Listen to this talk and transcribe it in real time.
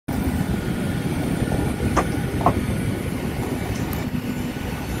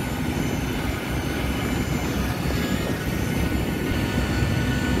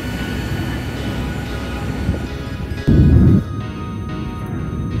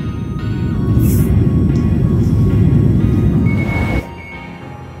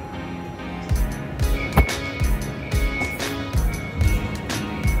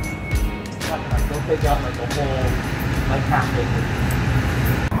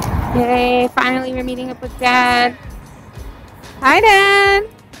Yay, finally we're meeting up with Dad. Hi, Dad.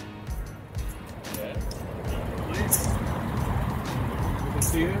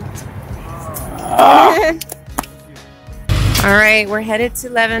 All right, we're headed to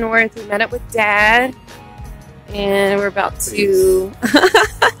Leavenworth. We met up with Dad, and we're about to...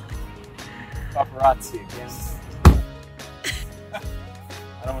 Paparazzi again.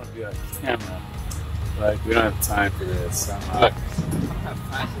 I don't want to be on camera, but we don't have time for this. I don't have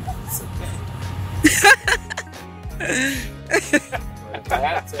time for this, okay? But if I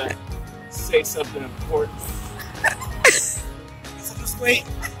had to say something important, so just wait.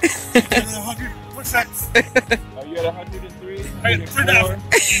 100%. Are you at 103? 104?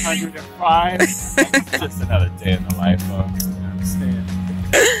 105? Just another day in the life, folks. You understand?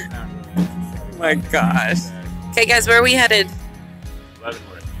 Oh my gosh. Okay, guys, where are we headed?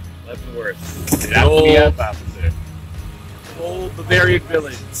 Leavenworth. The old Bavarian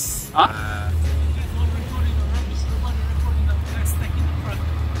village. Huh?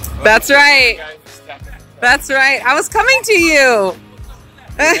 That's right. That's right. I was coming to you.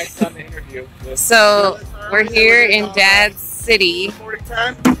 Next on the interview. So we're here in Dad's city,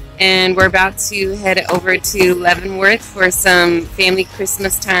 and we're about to head over to Leavenworth for some family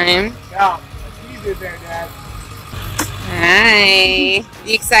Christmas time. Yeah, you there, Dad. Hi.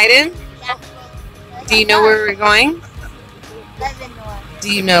 You excited? Do you know where we're going? Leavenworth. Do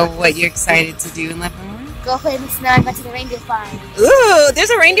you know what you're excited to do in Leavenworth? Go play in the snow and go to the reindeer farm. Ooh, there's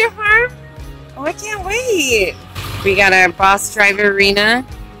a reindeer farm? Oh, I can't wait. We got our boss driver, Rena.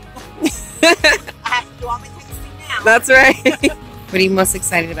 You want me to take this thing now? That's right. What are you most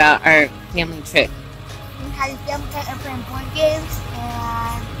excited about our family trip? Having family time and playing board games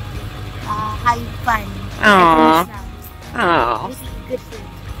and having fun. Aww. Aww. Good food.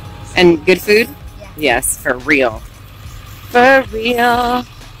 And good food? Yeah. Yes, for real. For real.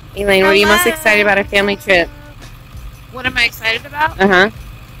 Elaine, what are you most excited about our family trip? What am I excited about? Uh-huh.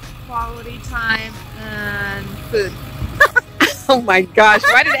 Quality time and food. Oh my gosh,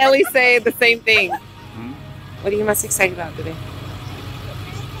 why did Ellie say the same thing? What are you most excited about today?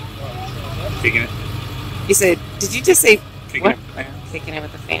 Kicking it. You said, did you just say Kicking what? it with the fam. Kicking it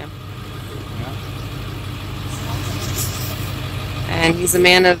with the fam. Yeah. And he's a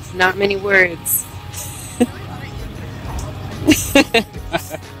man of not many words.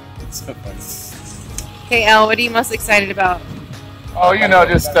 So funny. Okay, Elle, what are you most excited about? Oh, you know,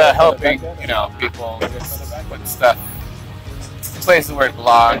 just helping, you know, people just put stuff in places where it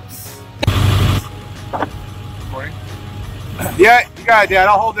belongs. Recording? Yeah, you got it, Dad.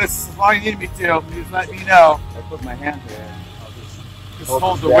 I'll hold this as long as you need me to. You just let me know. I put my hand there. I'll just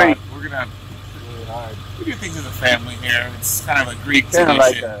hold the weight. We're gonna we do things as a family here. It's kind of a Greek tradition. Kind of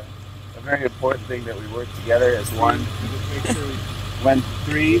like a very important thing that we work together as one. Make sure when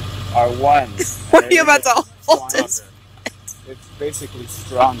three are one. What are you about to hold this? It's basically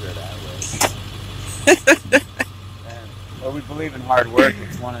stronger that way. Well, we believe in hard work.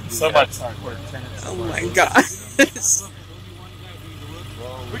 It's one of the So much hard work. Oh my gosh.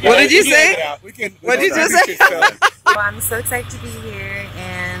 What did you say? What did you say? Well, I'm so excited to be here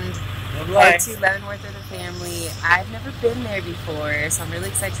and head to Leavenworth with the family. I've never been there before, so I'm really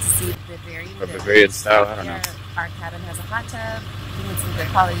excited to see the Bavarian village. Bavarian style, I don't know. Our cabin has a hot tub. We can some good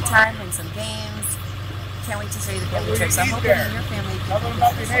quality time, playing some games. Can't wait to show you the family trip. So I'm hoping that your family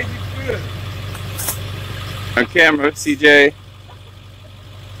can On camera, CJ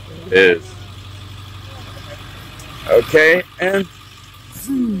is okay, and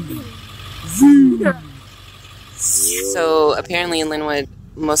So apparently in Linwood,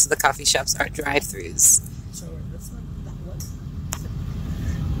 most of the coffee shops are drive-thrus.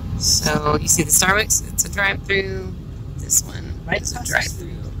 So you see the Starbucks, it's a drive-thru. This one is a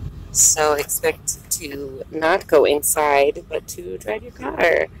drive-thru. So expect to not go inside, but to drive your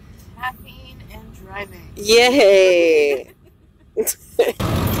car. Caffeine and driving. Yay!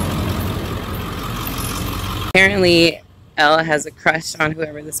 Apparently, Elle has a crush on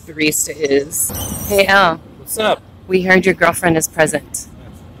whoever this barista is. Hey, Elle. what's up? We heard your girlfriend is present.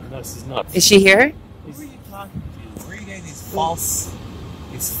 No, this is nuts. Is she here? Who are you talking to? Where are you getting these false?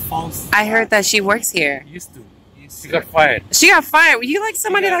 I heard that she works here. Used to. She got fired. She got fired? You like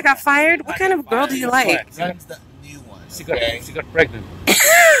somebody that got fired? What kind of girl do you like? That's the new one. She got pregnant.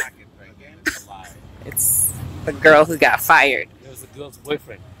 It's the girl who got fired. It was the girl's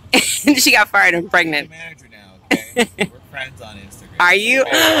boyfriend. She got fired and pregnant. Manager now, okay? We're friends on Instagram. Are you?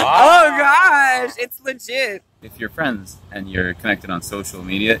 Oh gosh, it's legit. If you're friends and you're connected on social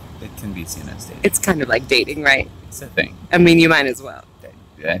media, it can be seen as dating. It's kind of like dating, right? It's a thing. I mean, you might as well.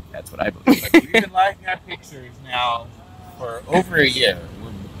 Yeah, that's what I believe. We've been liking our pictures now for over a year.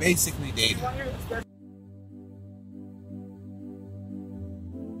 basically dating.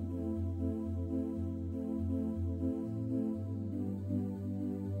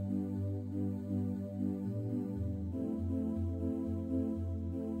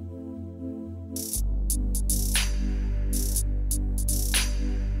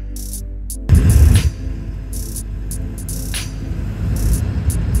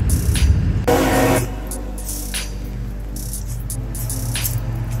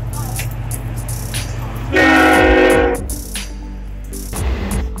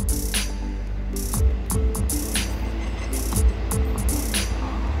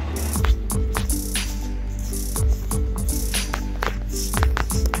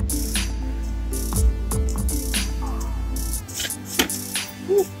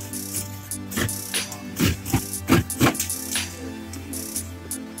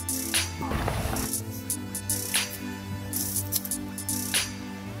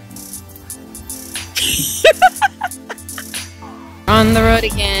 On the road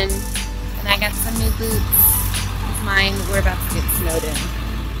again, and I got some new boots. With mine, we're about to get snowed in.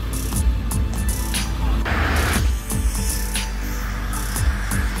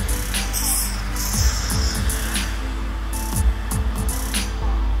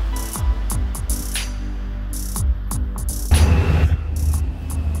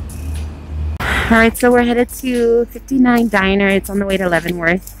 Alright, so we're headed to 59 Diner. It's on the way to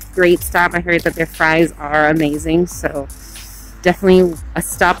Leavenworth. Great stop. I heard that their fries are amazing, so definitely a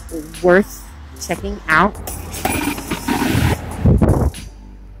stop worth checking out.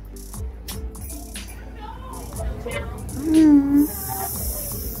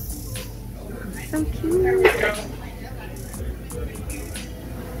 So cute.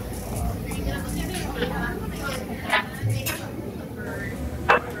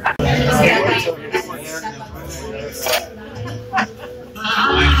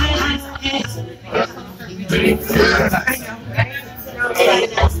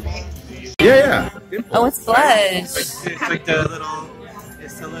 Yeah. Oh, it's blush. It's like the little.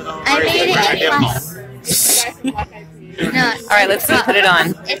 It's the little. I made it in blush. No. Alright, let's see you put it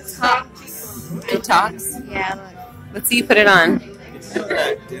on. It talks. It talks? Yeah, look. Let's see you put it on.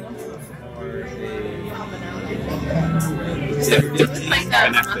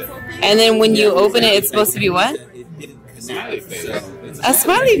 And then when you open it, it's supposed to be what? A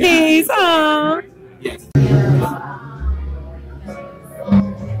smiley face. Aww.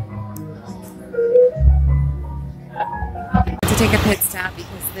 To take a pit stop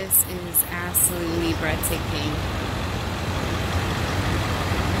because this is absolutely breathtaking.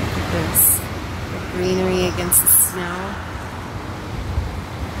 Look at this. The greenery against the snow.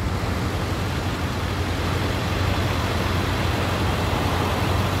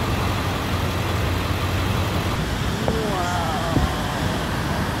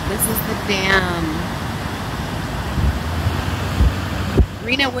 This is the dam.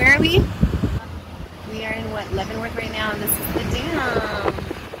 Rena, where are we? We are in what, Leavenworth right now, and this is the dam.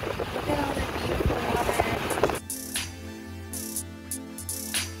 Look at all the beautiful water.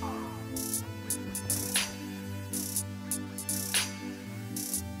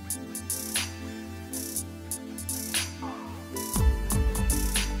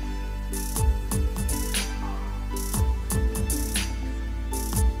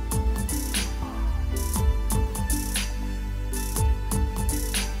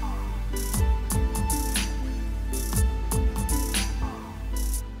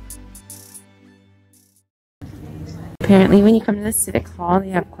 Apparently when you come to the Civic Hall, they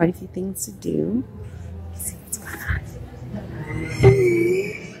have quite a few things to do. Let's see what's going on.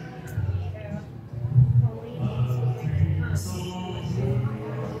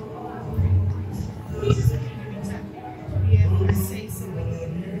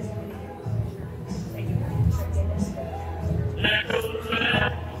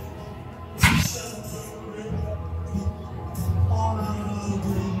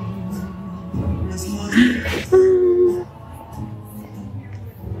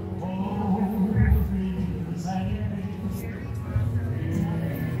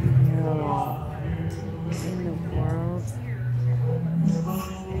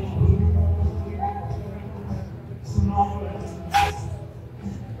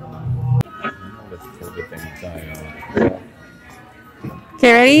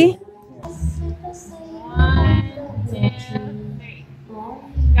 Okay, ready? 1, 2, 3.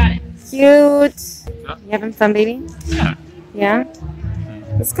 Got it. Cute. You having fun, baby? Yeah. Yeah?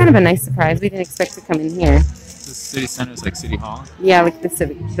 It's kind of a nice surprise. We didn't expect to come in here. The city center is like City Hall. Yeah, like the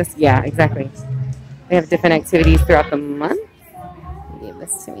civic. Yeah, exactly. They have different activities throughout the month. Give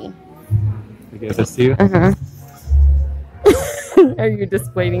this to me. They gave this to you? Uh-huh. Are you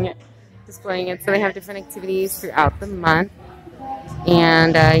displaying it? Displaying it. So they have different activities throughout the month.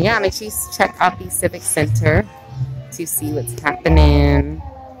 And yeah, make sure you check out the Civic Center to see what's happening.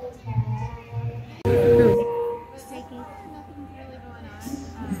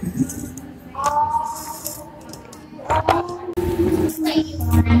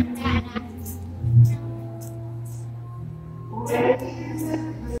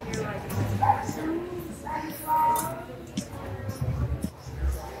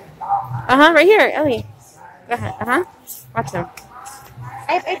 Right here, Ellie. Go ahead. Watch him.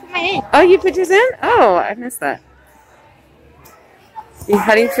 I put my in. Oh, you put yours in? Oh, I missed that.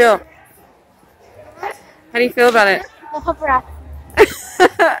 How do you feel? How do you feel about it? The paparazzi.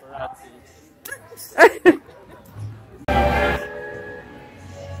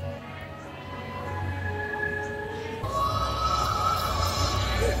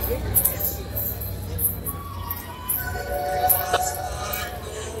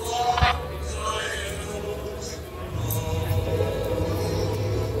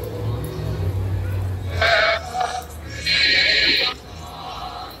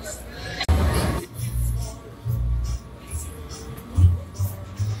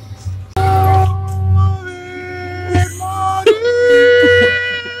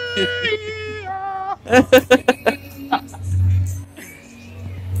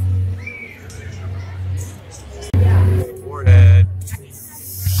 Forehead.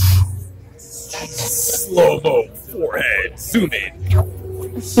 Slow-mo forehead. Zoom in.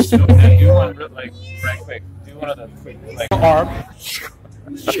 And do one like right quick. Do one of the quick like Arm.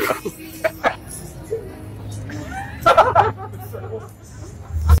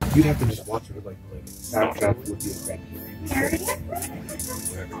 You'd have to just watch it with like Snapchat would be a thing.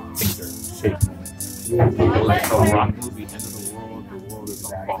 Things are shaking. You won't be like a rock movie, end of the world is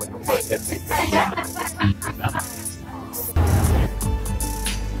all falling apart.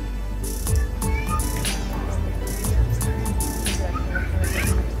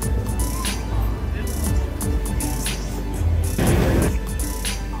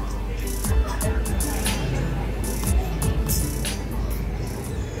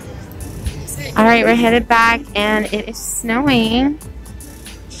 All right, we're headed back, and it is snowing.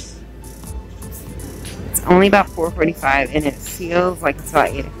 It's only about 4:45, and it feels like it's about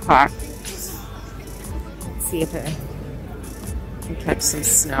 8 o'clock. Let's see if it can catch some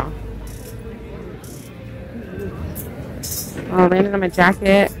snow. Oh, landed on my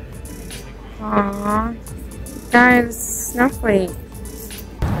jacket. Aww, guys, snowflake.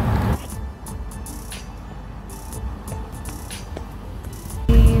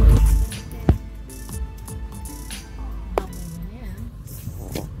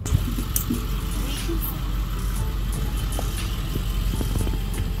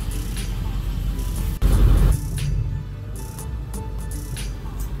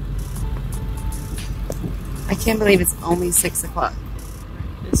 I can't believe it's only 6 o'clock.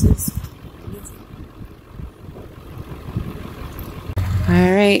 This is crazy.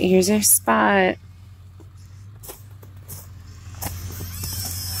 All right, here's our spot.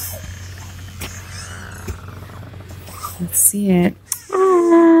 Let's see it.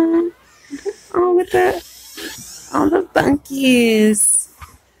 Oh, with all the bunkies.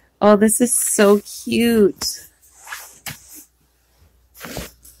 Oh, this is so cute.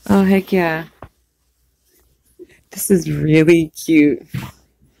 Oh, heck yeah. This is really cute.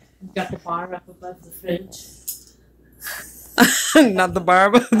 You've got the bar up above the fridge. Not the bar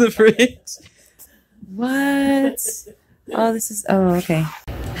above the fridge. What? Oh, this is. Oh, okay.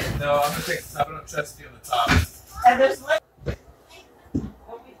 No, I'm gonna take the top. I don't trust you on the top. And there's one.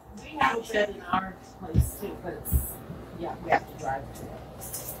 We have a bed in our place too, but it's, yeah, we have to drive to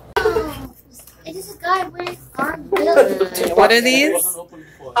it. It is a guy with arm building. What are these?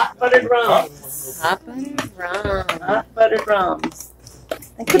 Hot buttered rums. Hot buttered rum. Hot buttered rums.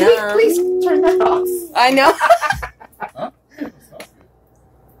 And could we Yum. please turn that off? I know.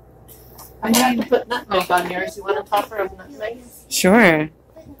 I have to put nutmeg on yours. You want a topper of nutmeg? Sure.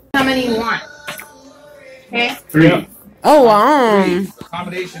 How many you want? Okay. 3. Oh, wow. 3. A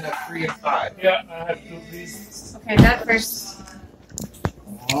combination of 3 and 5. Yeah, I have 2 please. Okay, that first.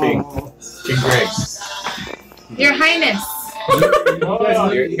 King Grapes. Your Highness.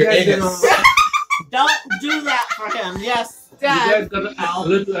 Your anus. Don't do that for him. Yes, Dad. gotta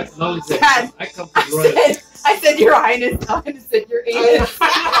learn to acknowledge that. Dad. I come from royal. I said your Highness. I said your anus. I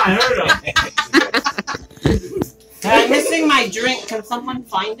heard him. I'm missing my drink. Can someone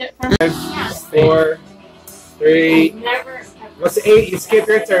find it for me? 4, 3. Never. What's 8? You skip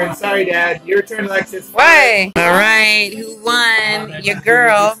your turn. Sorry, Dad. Your turn, Alexis. Way. All right. Who won? Your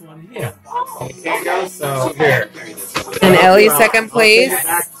girl. Yeah. Here you go. So, here. And Ellie's second place.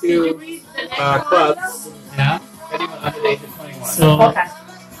 Back to clubs. Yeah. Anyone under the age of 21. So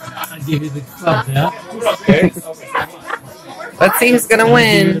I'll give you the club there. Okay. Let's see who's gonna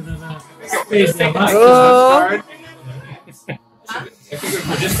win. Oh.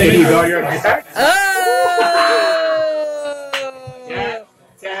 Just take you go, you're back.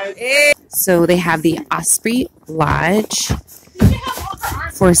 So they have the Osprey Lodge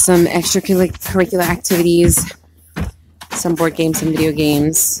for some extracurricular activities, some board games, some video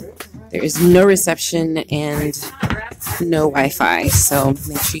games. There is no reception and no Wi-Fi, so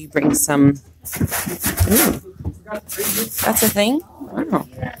make sure you bring some. Ooh, that's a thing? Wow.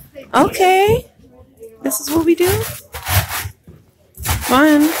 Okay. This is what we do?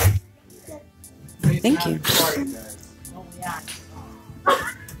 Fun. Thank you.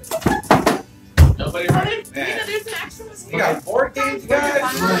 Nobody ready? We got board games, guys.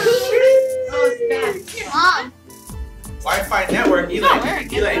 Wi-Fi network.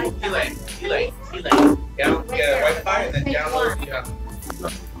 Elaine. Down, get Wi-Fi and then download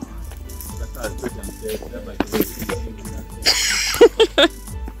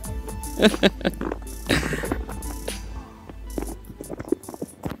the.